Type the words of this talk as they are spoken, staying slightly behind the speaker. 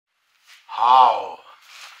How?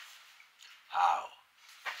 How?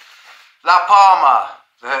 La Palma.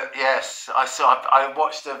 Yes, I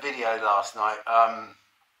watched a video last night.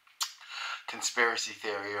 Conspiracy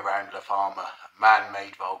theory around La Palma,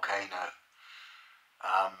 man-made volcano.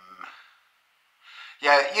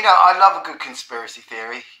 Yeah, I love a good conspiracy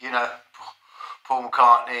theory. Paul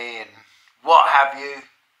McCartney and what have you.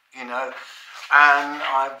 And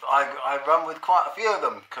I run with quite a few of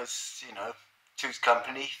them because two's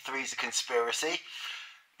company, three's a conspiracy.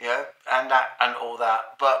 And all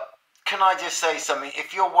that. But can I just say something?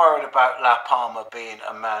 If you're worried about La Palma being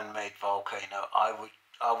a man-made volcano, I would,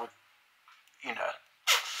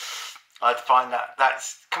 I'd find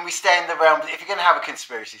that's. Can we stay in the realms? If you're going to have a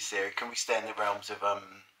conspiracy theory, can we stay in the realms of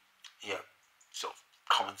sort of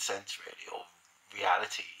common sense, really, or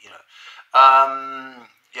reality?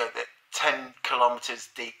 The 10 kilometers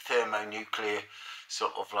deep thermonuclear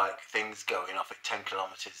sort of like things going off at 10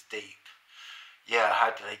 kilometers deep. Yeah, how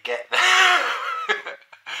do they get there?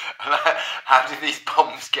 How do these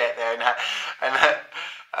bombs get there? And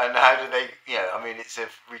how do they? It's a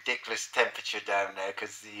ridiculous temperature down there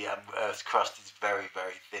because the Earth's crust is very,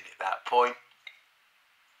 very thin at that point.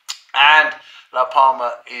 And La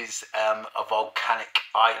Palma is a volcanic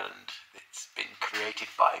island that's been created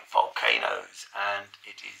by volcanoes, and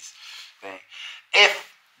it is.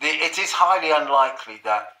 It is highly unlikely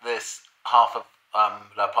that this half of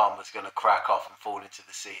La Palma is going to crack off and fall into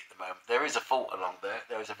the sea at the moment. There is a fault along there.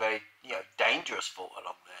 There is a very dangerous fault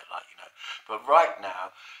along there, But right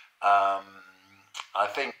now, I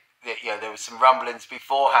think that there was some rumblings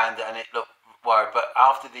beforehand, and it looked worried. But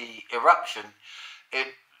after the eruption,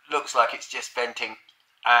 it looks like it's just venting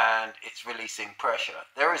and it's releasing pressure.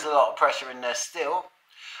 There is a lot of pressure in there still,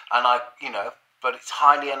 and but it's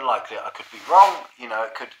highly unlikely. I could be wrong.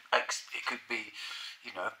 It could be,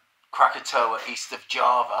 Krakatoa east of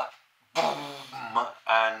Java, boom,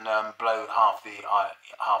 and blow half the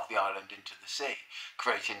island into the sea,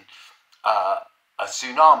 creating a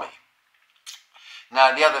tsunami.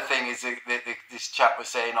 Now the other thing is that this chap was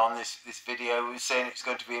saying on this video, was saying it's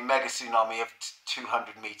going to be a mega tsunami of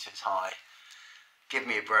 200 meters high. Give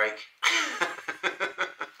me a break.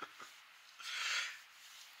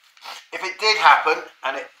 If it did happen,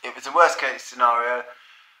 and it was a worst case scenario,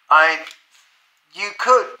 you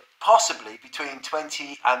could possibly between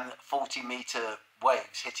 20 and 40 meter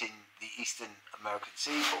waves hitting the eastern American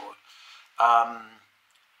seaboard,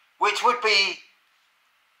 which would be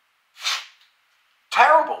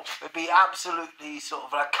terrible. It'd be absolutely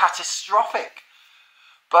sort of catastrophic.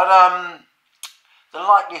 But the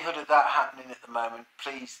likelihood of that happening at the moment,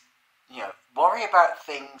 please, worry about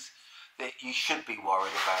things that you should be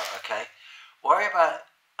worried about, okay? Worry about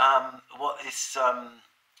what this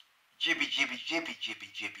jibby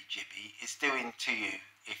is doing to you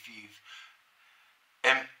if you've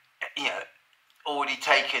already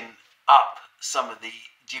taken up some of the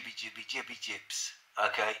jibs,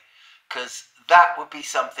 okay? Because that would be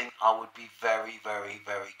something I would be very, very,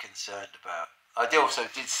 very concerned about. I also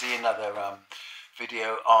did see another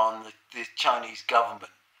video on the Chinese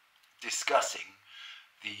government discussing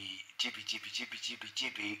the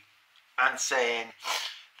jibby and saying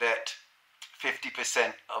that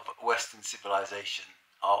 50% of Western civilization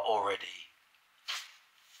are already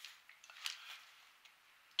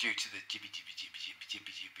due to the jibby,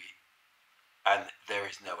 and there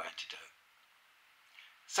is no antidote.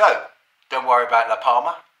 So, don't worry about La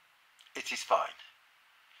Palma. It is fine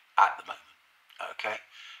at the moment, okay?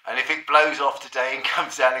 And if it blows off today and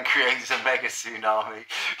comes down and creates a mega tsunami,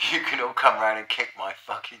 you can all come around and kick my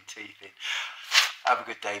fucking teeth in. Have a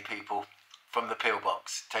good day, people. From the Peel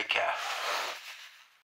Box. Take care.